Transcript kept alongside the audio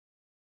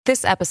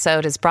This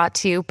episode is brought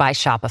to you by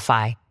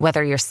Shopify.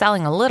 Whether you're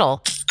selling a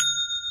little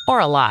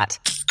or a lot,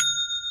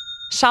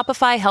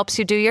 Shopify helps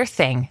you do your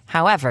thing,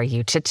 however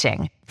you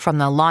cha-ching. From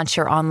the launch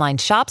your online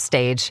shop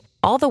stage,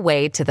 all the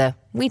way to the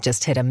we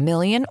just hit 1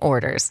 million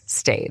orders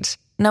stage.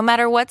 No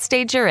matter what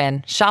stage you're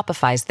in,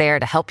 Shopify's there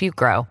to help you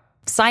grow.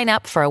 Sign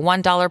up for a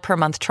 $1 per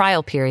month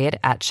trial period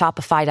at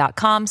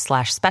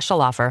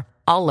shopify.com/special offer,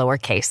 all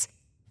lowercase.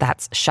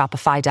 That's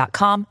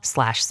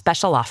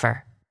shopify.com/special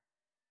offer.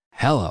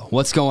 Hello,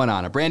 what's going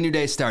on? A brand new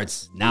day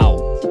starts now.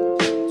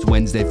 It's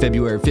Wednesday,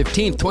 February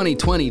 15th,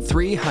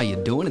 2023. How you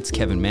doing? It's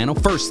Kevin Mano.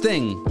 First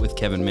thing with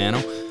Kevin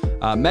Mano.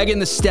 Megan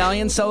Thee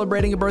Stallion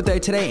celebrating a birthday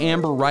today.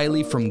 Amber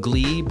Riley from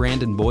Glee.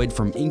 Brandon Boyd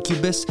from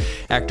Incubus.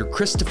 Actor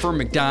Christopher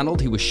McDonald.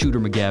 He was Shooter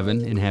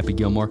McGavin in Happy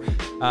Gilmore.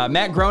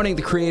 Matt Groening,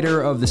 the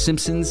creator of The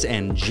Simpsons.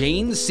 And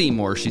Jane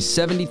Seymour. She's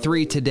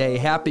 73 today.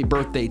 Happy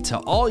birthday to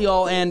all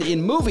y'all. And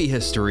in movie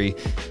history,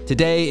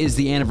 today is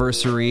the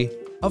anniversary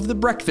of The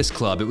Breakfast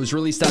Club. It was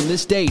released on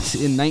this date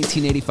in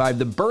 1985,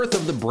 the birth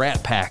of the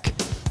Brat Pack,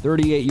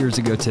 38 years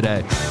ago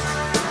today.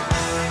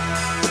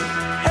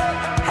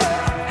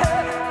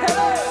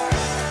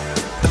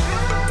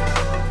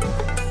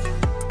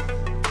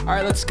 All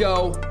right, let's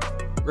go.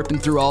 Ripping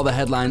through all the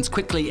headlines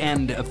quickly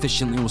and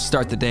efficiently. We'll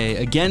start the day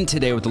again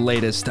today with the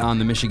latest on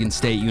the Michigan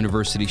State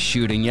University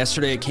shooting.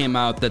 Yesterday it came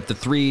out that the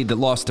 3 that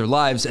lost their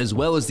lives, as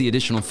well as the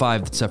additional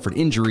 5 that suffered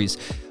injuries,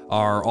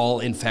 are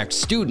all, in fact,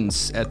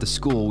 students at the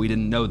school. We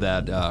didn't know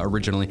that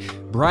originally.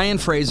 Brian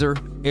Fraser,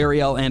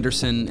 Ariel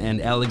Anderson, and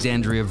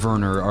Alexandria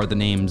Verner are the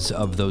names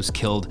of those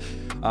killed.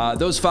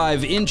 Those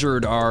 5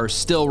 injured are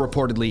still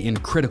reportedly in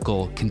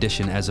critical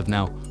condition as of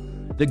now.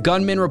 The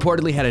gunman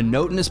reportedly had a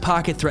note in his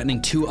pocket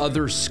threatening 2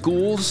 other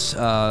schools.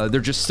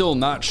 They're just still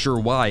not sure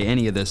why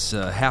any of this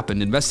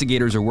happened.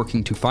 Investigators are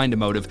working to find a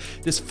motive.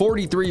 This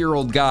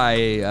 43-year-old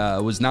guy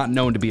was not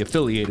known to be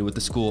affiliated with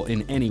the school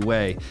in any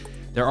way.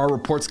 There are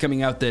reports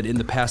coming out that in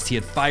the past he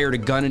had fired a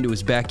gun into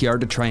his backyard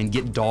to try and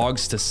get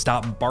dogs to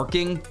stop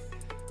barking.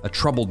 A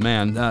troubled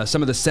man.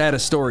 Some of the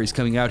saddest stories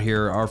coming out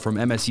here are from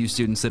MSU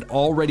students that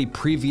already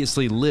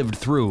previously lived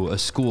through a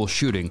school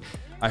shooting.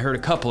 I heard a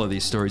couple of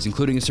these stories,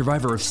 including a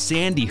survivor of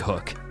Sandy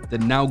Hook that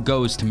now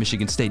goes to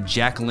Michigan State.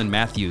 Jacqueline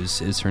Matthews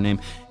is her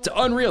name. It's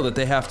unreal that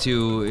they have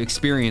to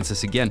experience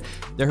this again.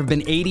 There have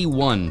been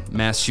 81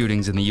 mass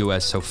shootings in the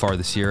U.S. so far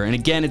this year. And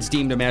again, it's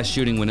deemed a mass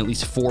shooting when at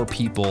least 4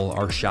 people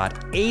are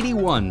shot.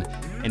 81,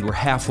 and we're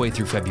halfway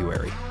through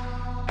February.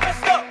 Let's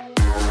go!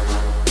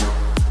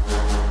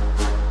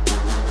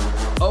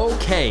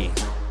 Okay,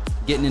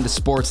 getting into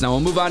sports now. We'll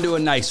move on to a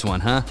nice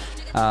one, huh?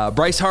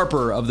 Bryce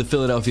Harper of the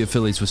Philadelphia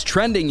Phillies was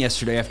trending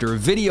yesterday after a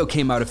video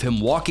came out of him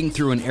walking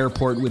through an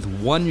airport with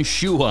one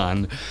shoe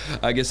on.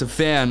 I guess a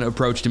fan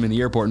approached him in the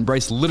airport, and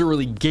Bryce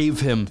literally gave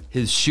him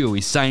his shoe.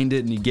 He signed it,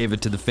 and he gave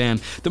it to the fan.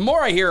 The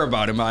more I hear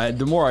about him,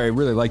 the more I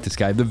really like this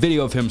guy. The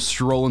video of him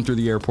strolling through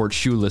the airport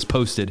shoeless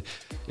posted,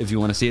 if you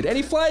want to see it. And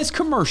he flies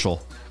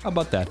commercial. How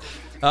about that?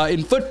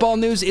 In football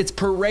news, it's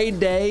parade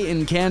day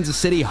in Kansas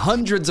City.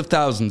 Hundreds of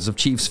thousands of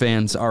Chiefs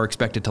fans are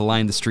expected to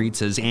line the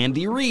streets as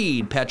Andy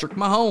Reid, Patrick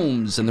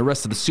Mahomes, and the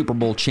rest of the Super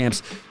Bowl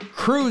champs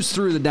cruise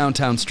through the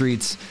downtown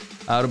streets.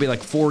 It'll be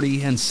like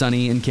 40 and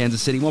sunny in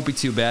Kansas City. Won't be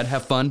too bad.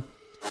 Have fun.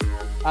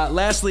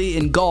 Lastly,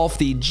 in golf,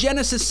 the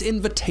Genesis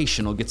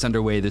Invitational gets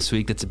underway this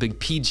week. That's a big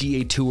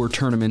PGA Tour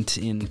tournament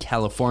in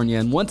California.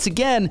 And once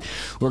again,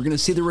 we're going to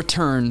see the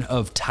return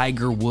of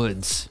Tiger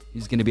Woods.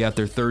 He's going to be out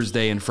there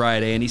Thursday and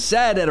Friday. And he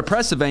said at a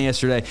press event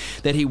yesterday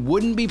that he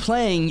wouldn't be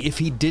playing if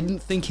he didn't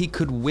think he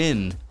could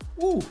win.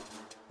 Ooh,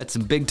 that's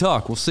some big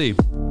talk. We'll see.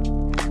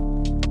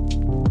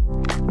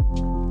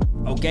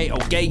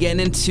 Okay, getting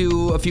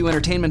into a few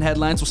entertainment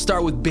headlines. We'll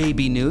start with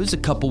baby news. A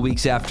couple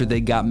weeks after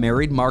they got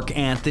married, Mark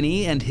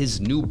Anthony and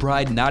his new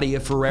bride, Nadia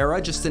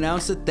Ferreira, just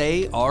announced that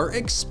they are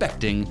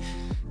expecting.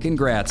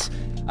 Congrats.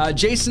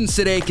 Jason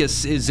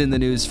Sudeikis is in the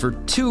news for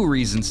 2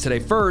 reasons today.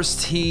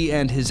 First, he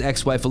and his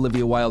ex-wife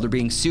Olivia Wilde are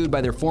being sued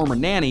by their former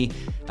nanny.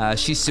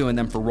 She's suing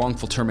them for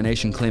wrongful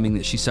termination, claiming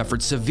that she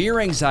suffered severe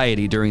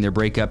anxiety during their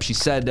breakup. She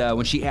said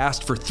when she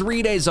asked for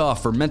 3 days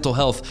off for mental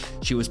health,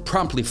 she was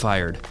promptly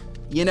fired.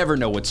 You never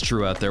know what's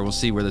true out there. We'll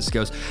see where this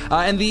goes.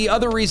 And the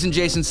other reason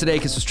Jason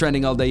Sudeikis was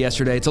trending all day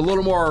yesterday, it's a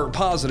little more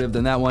positive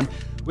than that one.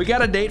 We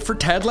got a date for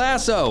Ted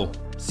Lasso.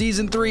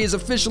 Season 3 is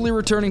officially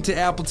returning to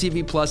Apple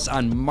TV Plus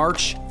on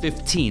March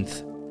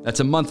 15th.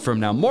 That's a month from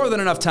now. More than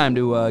enough time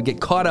to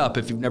get caught up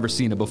if you've never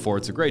seen it before.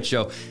 It's a great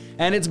show.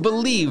 And it's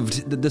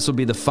believed that this will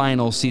be the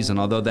final season,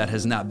 although that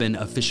has not been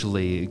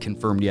officially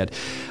confirmed yet.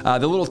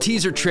 The little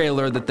teaser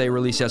trailer that they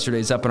released yesterday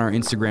is up on our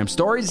Instagram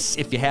stories,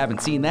 if you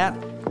haven't seen that.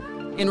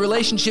 In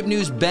relationship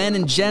news, Ben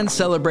and Jen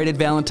celebrated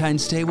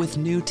Valentine's Day with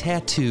new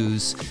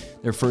tattoos.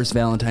 Their first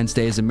Valentine's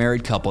Day as a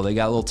married couple. They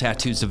got little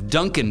tattoos of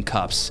Dunkin'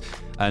 cups.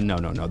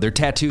 No. Their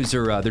tattoos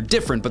are they're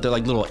different, but they're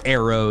like little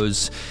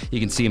arrows. You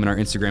can see them in our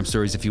Instagram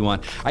stories if you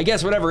want. I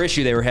guess whatever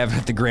issue they were having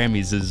at the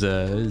Grammys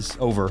is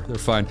over. They're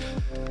fine.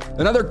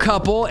 Another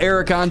couple,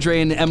 Eric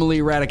Andre and Emily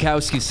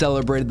Ratajkowski,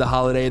 celebrated the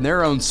holiday in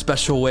their own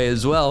special way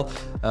as well.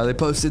 They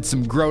posted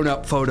some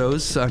grown-up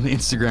photos on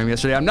Instagram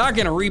yesterday. I'm not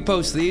going to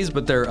repost these,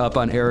 but they're up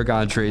on Eric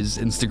Andre's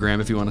Instagram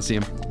if you want to see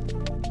them.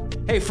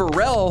 Hey,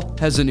 Pharrell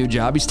has a new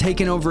job. He's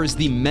taken over as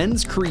the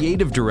men's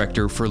creative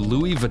director for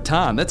Louis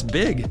Vuitton. That's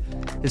big.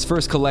 His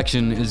first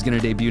collection is going to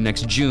debut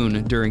next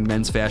June during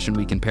Men's Fashion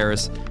Week in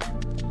Paris.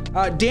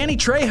 Danny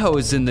Trejo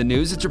is in the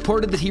news. It's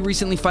reported that he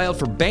recently filed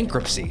for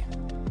bankruptcy.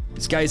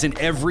 This guy's in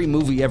every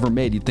movie ever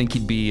made. You'd think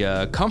he'd be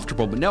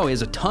comfortable, but no, he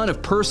has a ton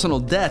of personal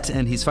debt,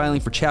 and he's filing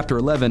for Chapter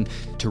 11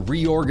 to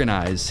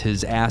reorganize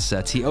his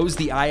assets. He owes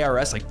the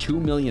IRS like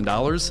 $2 million.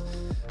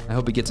 I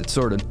hope he gets it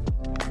sorted.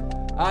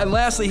 And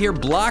lastly here,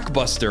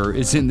 Blockbuster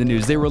is in the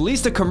news. They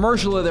released a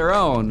commercial of their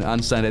own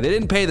on Sunday. They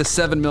didn't pay the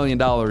 $7 million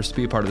to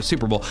be a part of the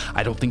Super Bowl.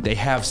 I don't think they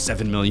have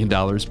 $7 million,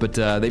 but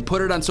they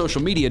put it on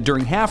social media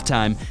during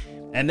halftime,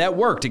 and that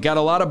worked. It got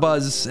a lot of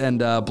buzz,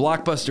 and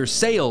Blockbuster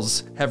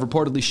sales have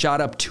reportedly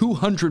shot up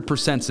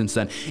 200% since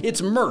then.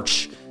 It's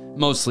merch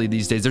mostly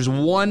these days. There's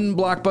one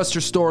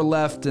Blockbuster store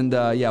left, and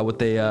what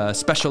they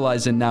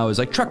specialize in now is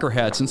like trucker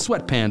hats and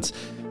sweatpants.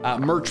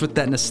 Merch with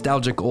that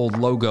nostalgic old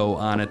logo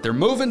on it. They're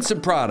moving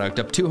some product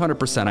up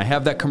 200%. I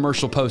have that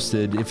commercial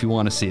posted if you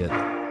want to see it.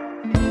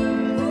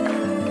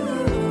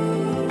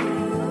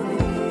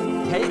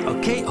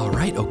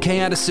 Okay,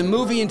 out of some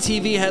movie and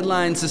TV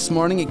headlines this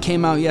morning. It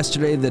came out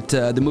yesterday that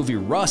the movie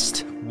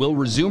Rust will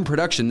resume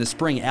production this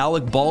spring.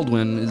 Alec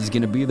Baldwin is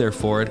going to be there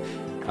for it.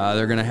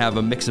 They're going to have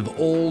a mix of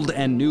old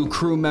and new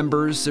crew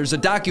members. There's a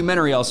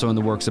documentary also in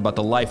the works about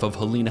the life of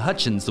Helena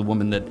Hutchins, the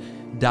woman that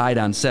died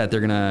on set. They're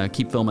going to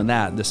keep filming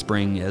that this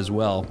spring as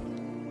well.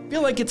 I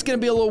feel like it's going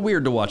to be a little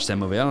weird to watch that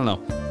movie. I don't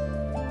know.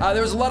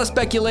 There was a lot of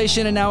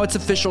speculation, and now it's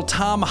official.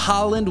 Tom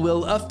Holland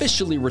will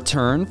officially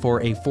return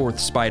for a fourth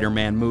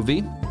Spider-Man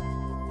movie.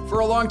 For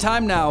a long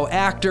time now,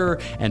 actor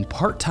and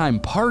part-time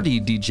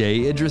party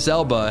DJ Idris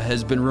Elba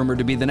has been rumored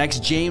to be the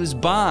next James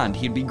Bond.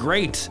 He'd be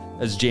great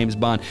as James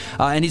Bond,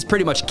 and he's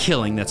pretty much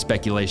killing that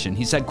speculation.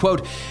 He said,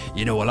 quote,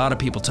 "You know, a lot of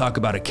people talk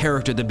about a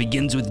character that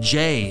begins with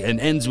J and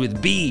ends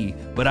with B,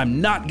 but I'm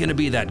not gonna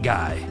be that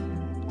guy."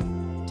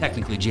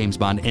 Technically, James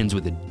Bond ends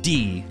with a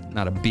D,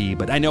 not a B,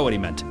 but I know what he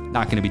meant.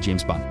 Not gonna be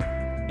James Bond.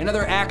 In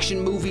other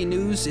action movie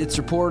news, it's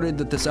reported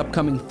that this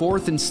upcoming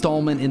fourth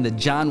installment in the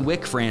John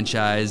Wick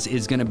franchise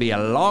is going to be a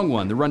long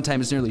one. The runtime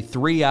is nearly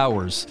 3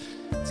 hours.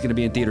 It's going to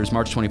be in theaters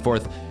March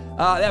 24th.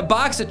 That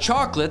box of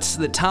chocolates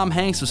that Tom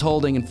Hanks was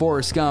holding in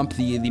Forrest Gump,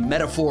 the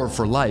metaphor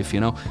for life,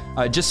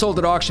 just sold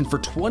at auction for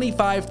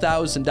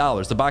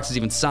 $25,000. The box is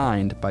even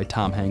signed by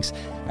Tom Hanks.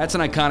 That's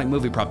an iconic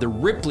movie prop. The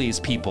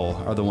Ripley's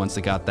people are the ones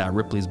that got that.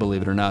 Ripley's,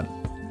 believe it or not.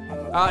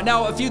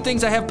 Now, a few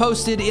things I have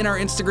posted in our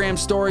Instagram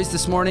stories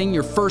this morning.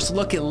 Your first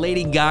look at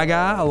Lady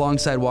Gaga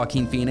alongside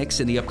Joaquin Phoenix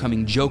in the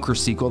upcoming Joker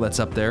sequel that's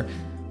up there.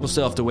 We'll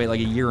still have to wait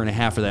like a year and a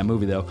half for that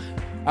movie, though.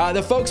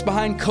 The folks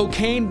behind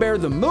Cocaine Bear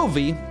the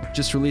movie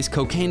just released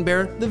Cocaine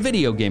Bear the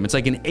video game. It's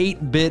like an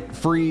 8-bit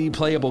free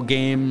playable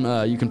game.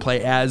 You can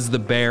play as the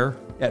bear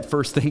at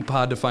First Thing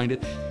Pod to find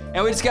it.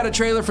 And we just got a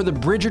trailer for the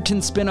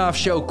Bridgerton spin-off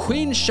show,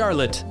 Queen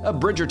Charlotte, A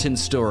Bridgerton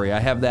Story. I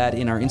have that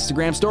in our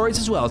Instagram stories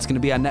as well. It's going to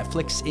be on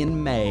Netflix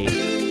in May.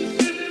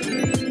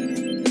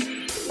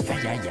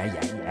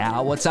 Yeah.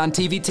 What's on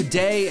TV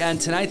today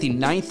and tonight? The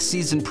 9th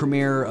season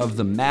premiere of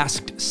The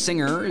Masked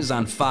Singer is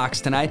on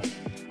Fox tonight.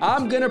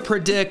 I'm going to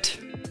predict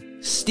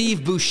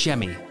Steve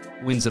Buscemi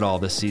wins it all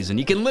this season.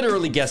 You can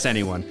literally guess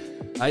anyone.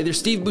 Either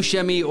Steve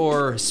Buscemi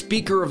or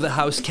Speaker of the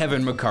House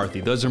Kevin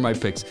McCarthy. Those are my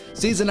picks.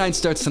 Season 9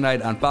 starts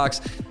tonight on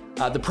Fox.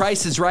 The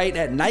Price is Right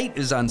at night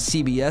is on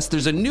CBS.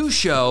 There's a new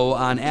show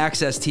on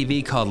Access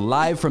TV called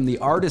Live from the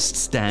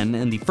Artist's Den,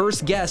 and the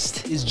first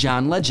guest is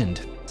John Legend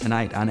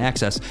tonight on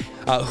Access.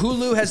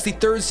 Hulu has the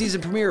 3rd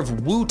season premiere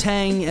of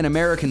Wu-Tang: An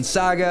American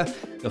Saga,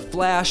 The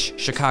Flash,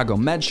 Chicago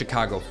Med,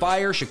 Chicago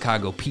Fire,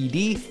 Chicago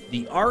PD,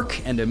 The Ark,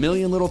 and A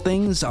Million Little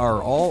Things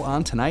are all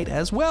on tonight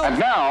as well. And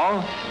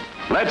now,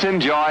 let's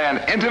enjoy an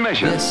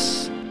intermission.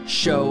 This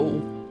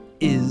show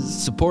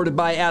is supported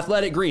by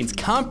Athletic Greens,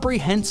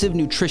 comprehensive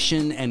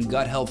nutrition and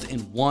gut health in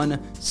one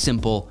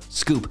simple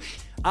scoop.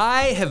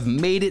 I have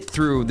made it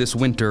through this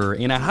winter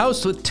in a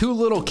house with 2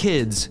 little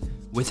kids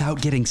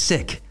without getting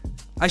sick.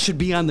 I should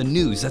be on the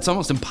news. That's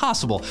almost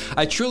impossible.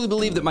 I truly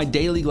believe that my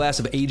daily glass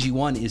of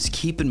AG1 is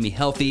keeping me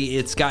healthy.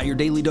 It's got your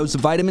daily dose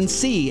of vitamin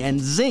C and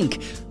zinc,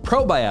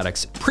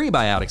 probiotics,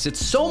 prebiotics.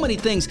 It's so many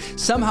things,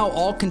 somehow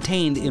all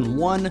contained in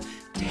one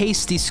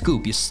tasty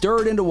scoop. You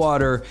stir it into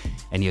water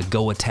and you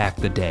go attack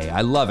the day. I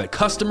love it.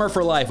 Customer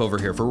for life over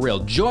here, for real.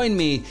 Join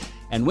me.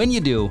 And when you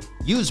do,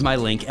 use my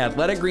link,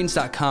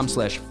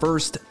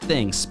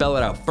 athleticgreens.com/firstthing. Spell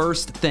it out,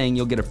 first thing.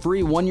 You'll get a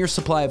free 1-year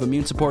supply of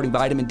immune-supporting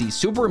vitamin D,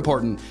 super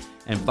important,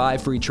 and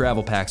 5 free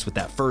travel packs with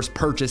that first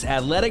purchase.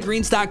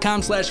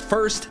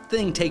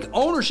 athleticgreens.com/firstthing. Take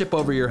ownership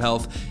over your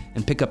health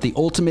and pick up the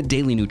ultimate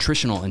daily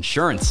nutritional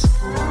insurance.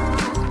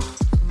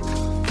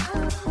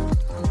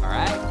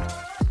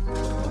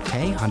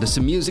 On to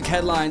some music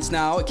headlines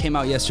now. It came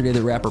out yesterday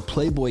that rapper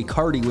Playboi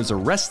Carti was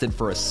arrested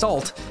for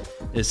assault.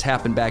 This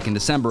happened back in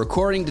December.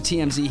 According to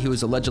TMZ, he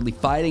was allegedly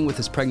fighting with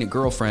his pregnant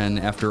girlfriend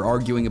after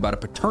arguing about a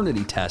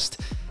paternity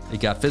test.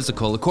 It got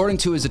physical. According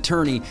to his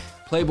attorney,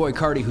 Playboi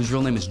Carti, whose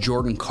real name is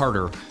Jordan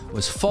Carter,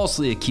 was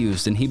falsely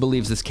accused, and he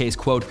believes this case,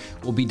 quote,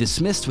 will be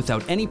dismissed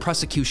without any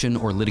prosecution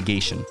or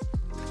litigation.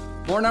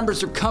 More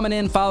numbers are coming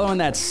in following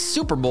that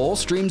Super Bowl.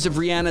 Streams of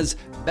Rihanna's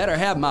Better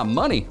Have My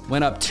Money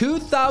went up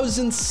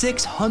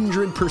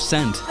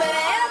 2,600%.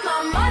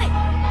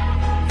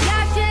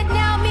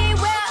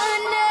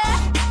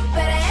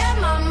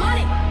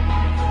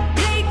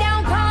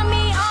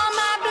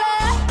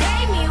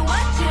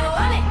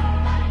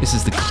 This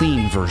is the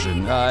clean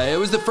version. It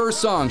was the first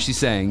song she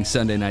sang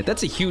Sunday night.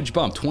 That's a huge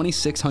bump,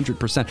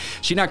 2,600%.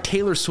 She knocked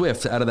Taylor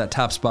Swift out of that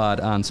top spot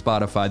on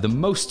Spotify, the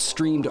most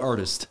streamed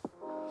artist.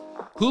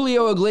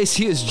 Julio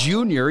Iglesias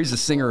Jr., he's a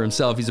singer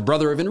himself. He's a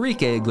brother of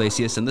Enrique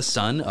Iglesias and the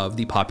son of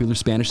the popular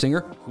Spanish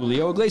singer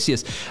Julio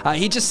Iglesias.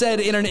 He just said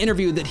in an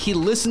interview that he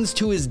listens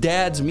to his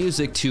dad's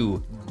music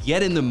to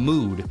get in the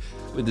mood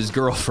with his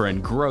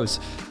girlfriend. Gross.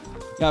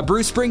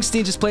 Bruce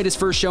Springsteen just played his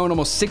first show in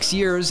almost 6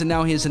 years, and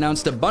now he has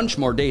announced a bunch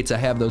more dates. I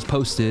have those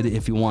posted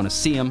if you want to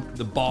see him.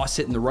 The Boss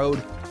hitting the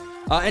road.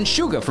 And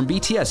Suga from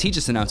BTS, he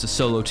just announced a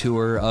solo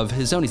tour of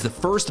his own. He's the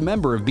first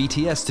member of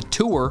BTS to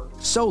tour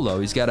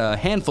solo. He's got a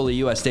handful of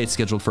U.S. dates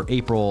scheduled for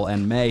April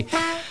and May.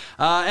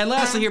 And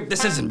lastly here,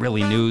 this isn't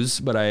really news,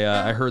 but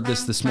I heard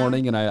this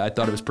morning, and I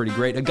thought it was pretty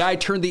great. A guy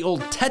turned the old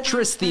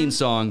Tetris theme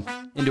song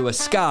into a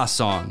ska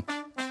song.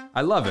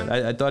 I love it.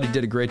 I thought he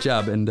did a great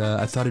job, and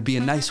I thought it'd be a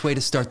nice way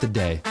to start the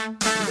day.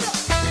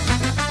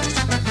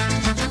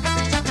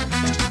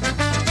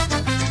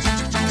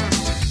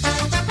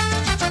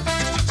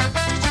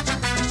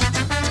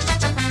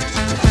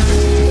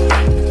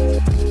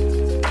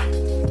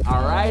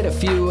 All right, a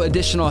few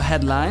additional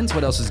headlines.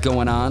 What else is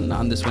going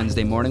on this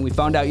Wednesday morning? We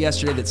found out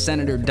yesterday that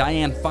Senator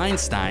Dianne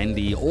Feinstein,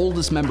 the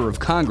oldest member of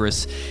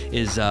Congress,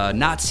 is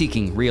not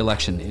seeking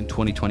re-election in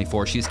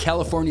 2024. She is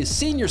California's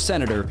senior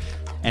senator,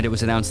 and it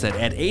was announced that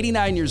at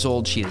 89 years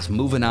old, she is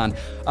moving on.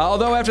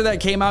 Although after that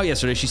came out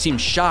yesterday, she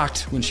seemed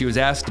shocked when she was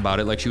asked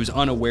about it, like she was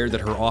unaware that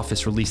her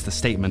office released the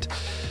statement.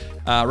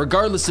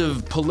 Regardless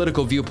of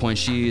political viewpoint,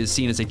 she is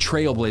seen as a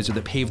trailblazer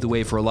that paved the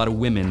way for a lot of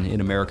women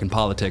in American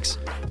politics.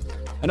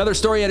 Another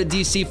story out of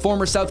D.C.,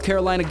 former South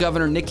Carolina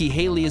Governor Nikki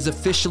Haley is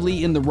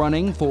officially in the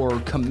running for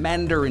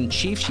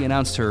Commander-in-Chief. She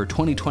announced her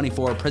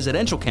 2024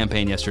 presidential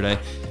campaign yesterday.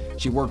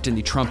 She worked in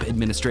the Trump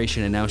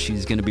administration, and now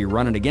she's going to be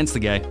running against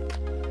the guy.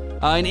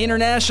 In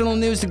international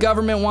news, the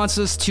government wants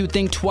us to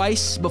think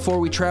twice before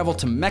we travel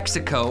to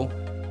Mexico.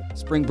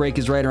 Spring break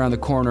is right around the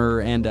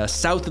corner, and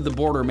south of the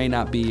border may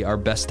not be our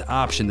best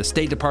option. The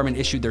State Department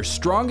issued their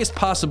strongest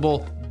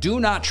possible do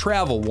not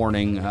travel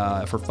warning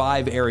for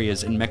 5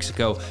 areas in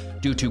Mexico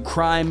due to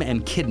crime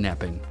and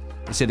kidnapping.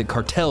 They say that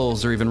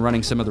cartels are even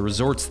running some of the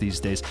resorts these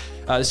days.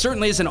 This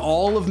certainly isn't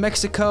all of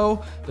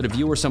Mexico, but if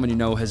you or someone you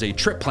know has a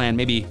trip plan,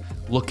 maybe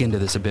look into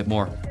this a bit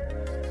more.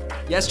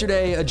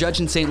 Yesterday, a judge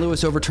in St.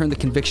 Louis overturned the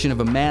conviction of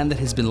a man that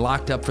has been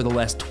locked up for the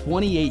last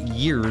 28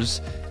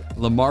 years.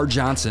 Lamar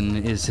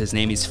Johnson is his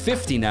name. He's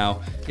 50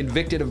 now,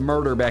 convicted of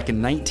murder back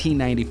in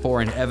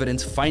 1994, and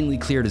evidence finally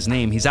cleared his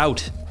name. He's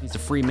out. He's a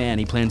free man.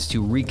 He plans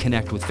to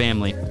reconnect with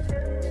family.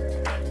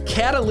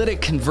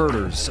 Catalytic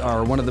converters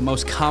are one of the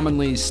most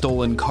commonly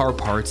stolen car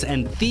parts,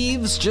 and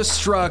thieves just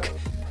struck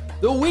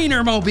the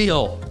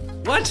Wienermobile.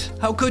 What?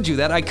 How could you?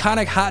 That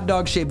iconic hot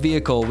dog-shaped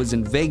vehicle was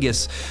in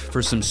Vegas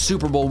for some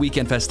Super Bowl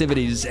weekend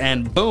festivities,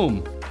 and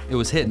boom, it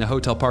was hit in a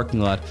hotel parking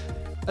lot.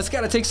 That's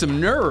gotta take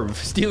some nerve,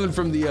 stealing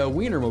from the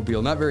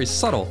Wienermobile, not very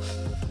subtle.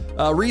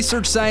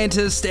 Research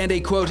scientist and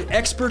a, quote,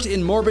 expert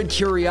in morbid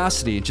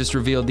curiosity just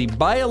revealed the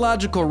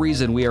biological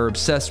reason we are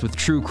obsessed with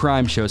true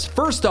crime shows.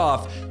 First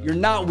off, you're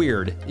not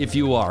weird if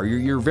you are.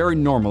 You're very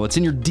normal. It's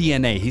in your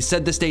DNA. He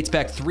said this dates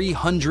back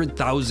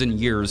 300,000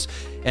 years,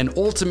 and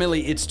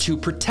ultimately it's to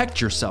protect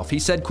yourself. He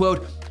said,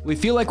 quote, we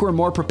feel like we're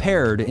more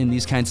prepared in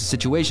these kinds of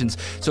situations.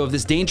 So if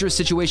this dangerous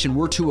situation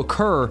were to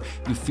occur,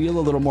 you feel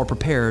a little more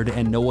prepared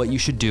and know what you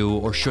should do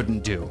or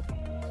shouldn't do.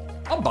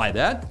 I'll buy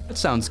that. That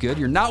sounds good.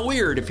 You're not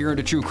weird if you're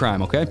into true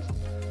crime, okay?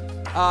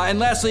 And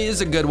lastly, is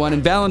a good one.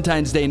 In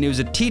Valentine's Day news,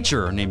 a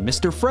teacher named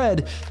Mr.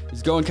 Fred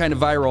is going kind of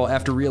viral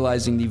after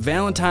realizing the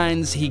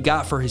Valentines he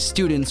got for his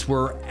students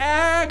were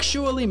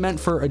actually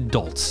meant for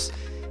adults.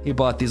 He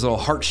bought these little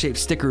heart-shaped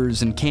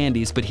stickers and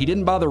candies, but he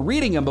didn't bother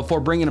reading them before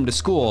bringing them to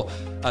school.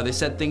 They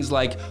said things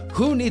like,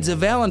 who needs a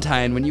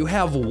Valentine when you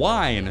have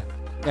wine?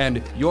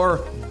 And you're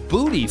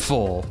booty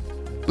full.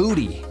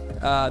 Booty.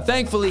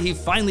 Thankfully, he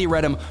finally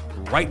read them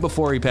right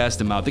before he passed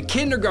them out. The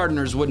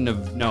kindergartners wouldn't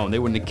have known. They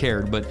wouldn't have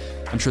cared, but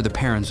I'm sure the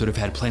parents would have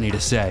had plenty to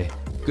say.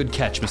 Good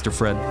catch, Mr.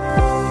 Fred.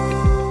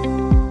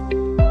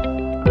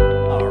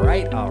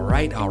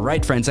 All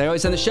right, friends. I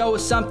always end the show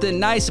with something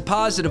nice, a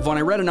positive one.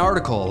 I read an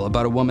article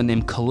about a woman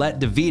named Colette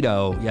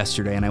DeVito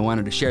yesterday, and I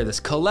wanted to share this.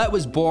 Colette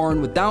was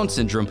born with Down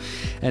syndrome,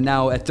 and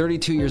now at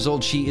 32 years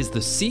old, she is the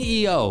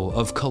CEO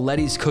of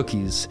Colette's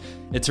Cookies.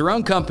 It's her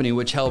own company,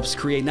 which helps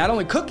create not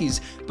only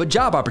cookies, but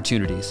job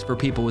opportunities for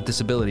people with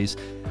disabilities.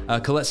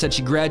 Colette said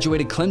she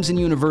graduated Clemson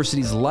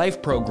University's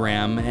Life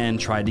program and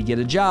tried to get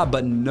a job,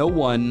 but no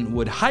one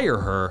would hire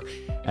her.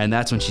 And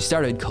that's when she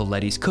started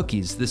Colette's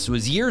Cookies. This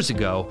was years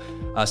ago.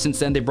 Since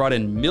then, they brought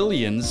in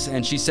millions.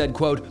 And she said,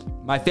 quote,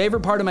 "My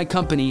favorite part of my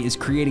company is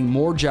creating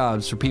more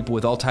jobs for people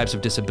with all types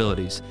of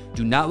disabilities.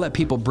 Do not let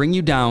people bring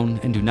you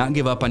down, and do not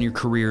give up on your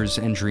careers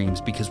and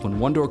dreams, because when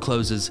one door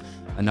closes,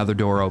 another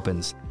door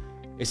opens."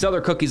 They sell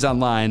their cookies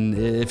online.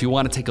 If you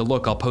want to take a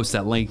look, I'll post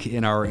that link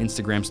in our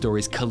Instagram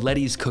stories.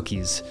 Colette's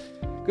Cookies.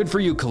 Good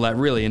for you, Colette,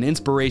 really. An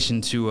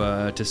inspiration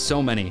to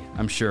so many,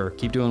 I'm sure.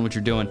 Keep doing what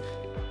you're doing.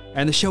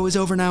 And the show is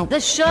over now.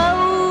 The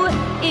show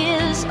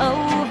is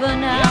over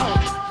now.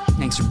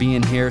 Thanks for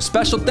being here.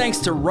 Special thanks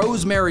to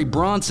Rosemary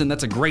Bronson.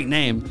 That's a great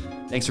name.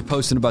 Thanks for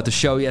posting about the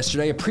show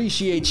yesterday.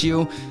 Appreciate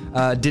you.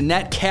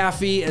 Danette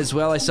Caffey as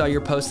well. I saw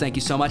your post. Thank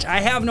you so much. I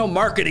have no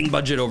marketing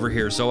budget over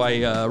here, so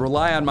I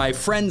rely on my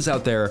friends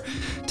out there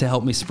to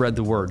help me spread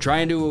the word.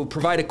 Trying to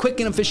provide a quick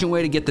and efficient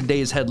way to get the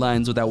day's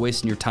headlines without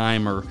wasting your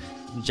time or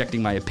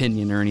injecting my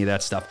opinion or any of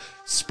that stuff.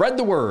 Spread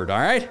the word, all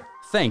right?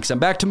 Thanks. I'm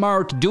back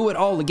tomorrow to do it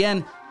all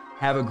again.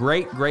 Have a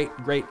great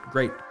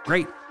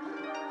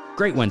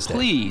Wednesday.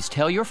 Please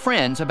tell your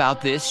friends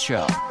about this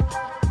show.